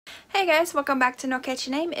Hey guys, welcome back to No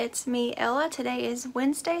Catchy Name. It's me, Ella. Today is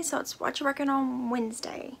Wednesday, so it's what you're working on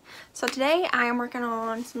Wednesday. So today I am working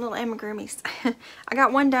on some little amigurumis. I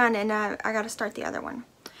got one done and I got to start the other one.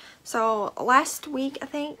 So last week, I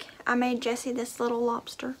think, I made Jesse this little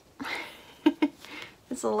lobster.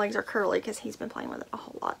 His little legs are curly because he's been playing with it a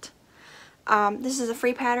whole lot. This is a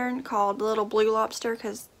free pattern called Little Blue Lobster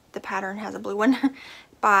because the pattern has a blue one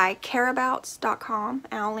by careabouts.com,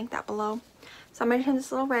 and I'll link that below. So I made him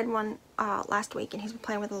this little red one last week, and he's been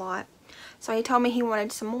playing with it a lot. So he told me he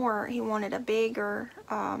wanted some more. He wanted a bigger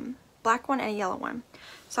black one and a yellow one.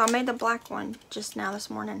 So I made the black one just now this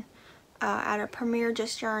morning out of Premier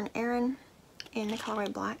Just Yarn Aran in the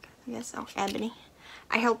colorway black, I guess, ebony.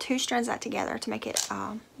 I held 2 strands of that together to make it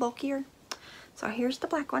bulkier. So here's the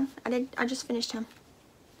black one. I just finished him.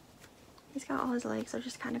 He's got all his legs, they're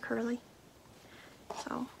just kind of curly.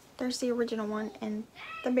 So there's the original one and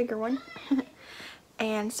the bigger one.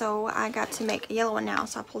 And so I got to make a yellow one now,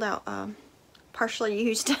 so I pulled out partially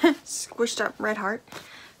used squished up red heart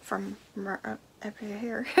from up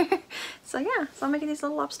here. So yeah, so I'm making these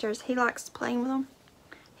little lobsters. He likes playing with them.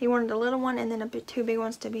 He wanted a little one and then 2 big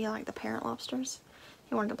ones to be like the parent lobsters.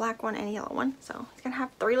 He wanted a black one and a yellow one, so he's gonna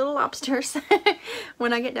have 3 little lobsters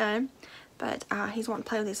when I get done. But he's wanting to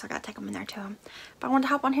play with these, so I gotta take them in there to him. But I wanted to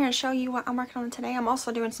hop on here and show you what I'm working on today. I'm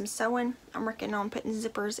also doing some sewing. I'm working on putting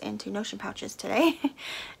zippers into notion pouches today.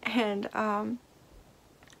 And I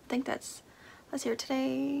think that's, let's see,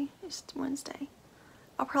 today is Wednesday.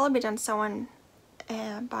 I'll be done sewing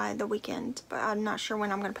by the weekend, but I'm not sure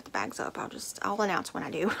when I'm gonna put the bags up. I'll announce when I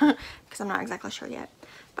do, because I'm not exactly sure yet.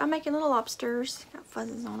 But I'm making little lobsters, got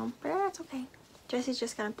fuzzes on them, but yeah, it's okay. Jesse's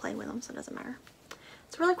just gonna play with them, so it doesn't matter.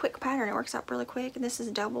 It's a really quick pattern. It works out really quick. And this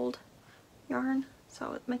is doubled yarn,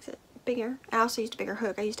 so it makes it bigger. I also used a bigger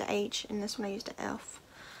hook. I used an H, and this one I used an F.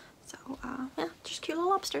 So, yeah, just cute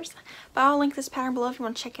little lobsters. But I'll link this pattern below if you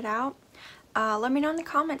want to check it out. Let me know in the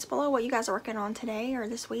comments below what you guys are working on today or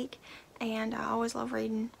this week. And I always love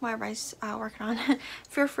reading what everybody's working on.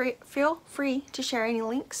 Feel free to share any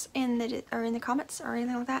links in the comments or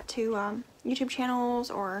anything like that to YouTube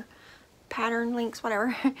channels or pattern links,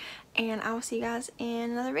 whatever. And I will see you guys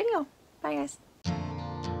in another video. Bye guys.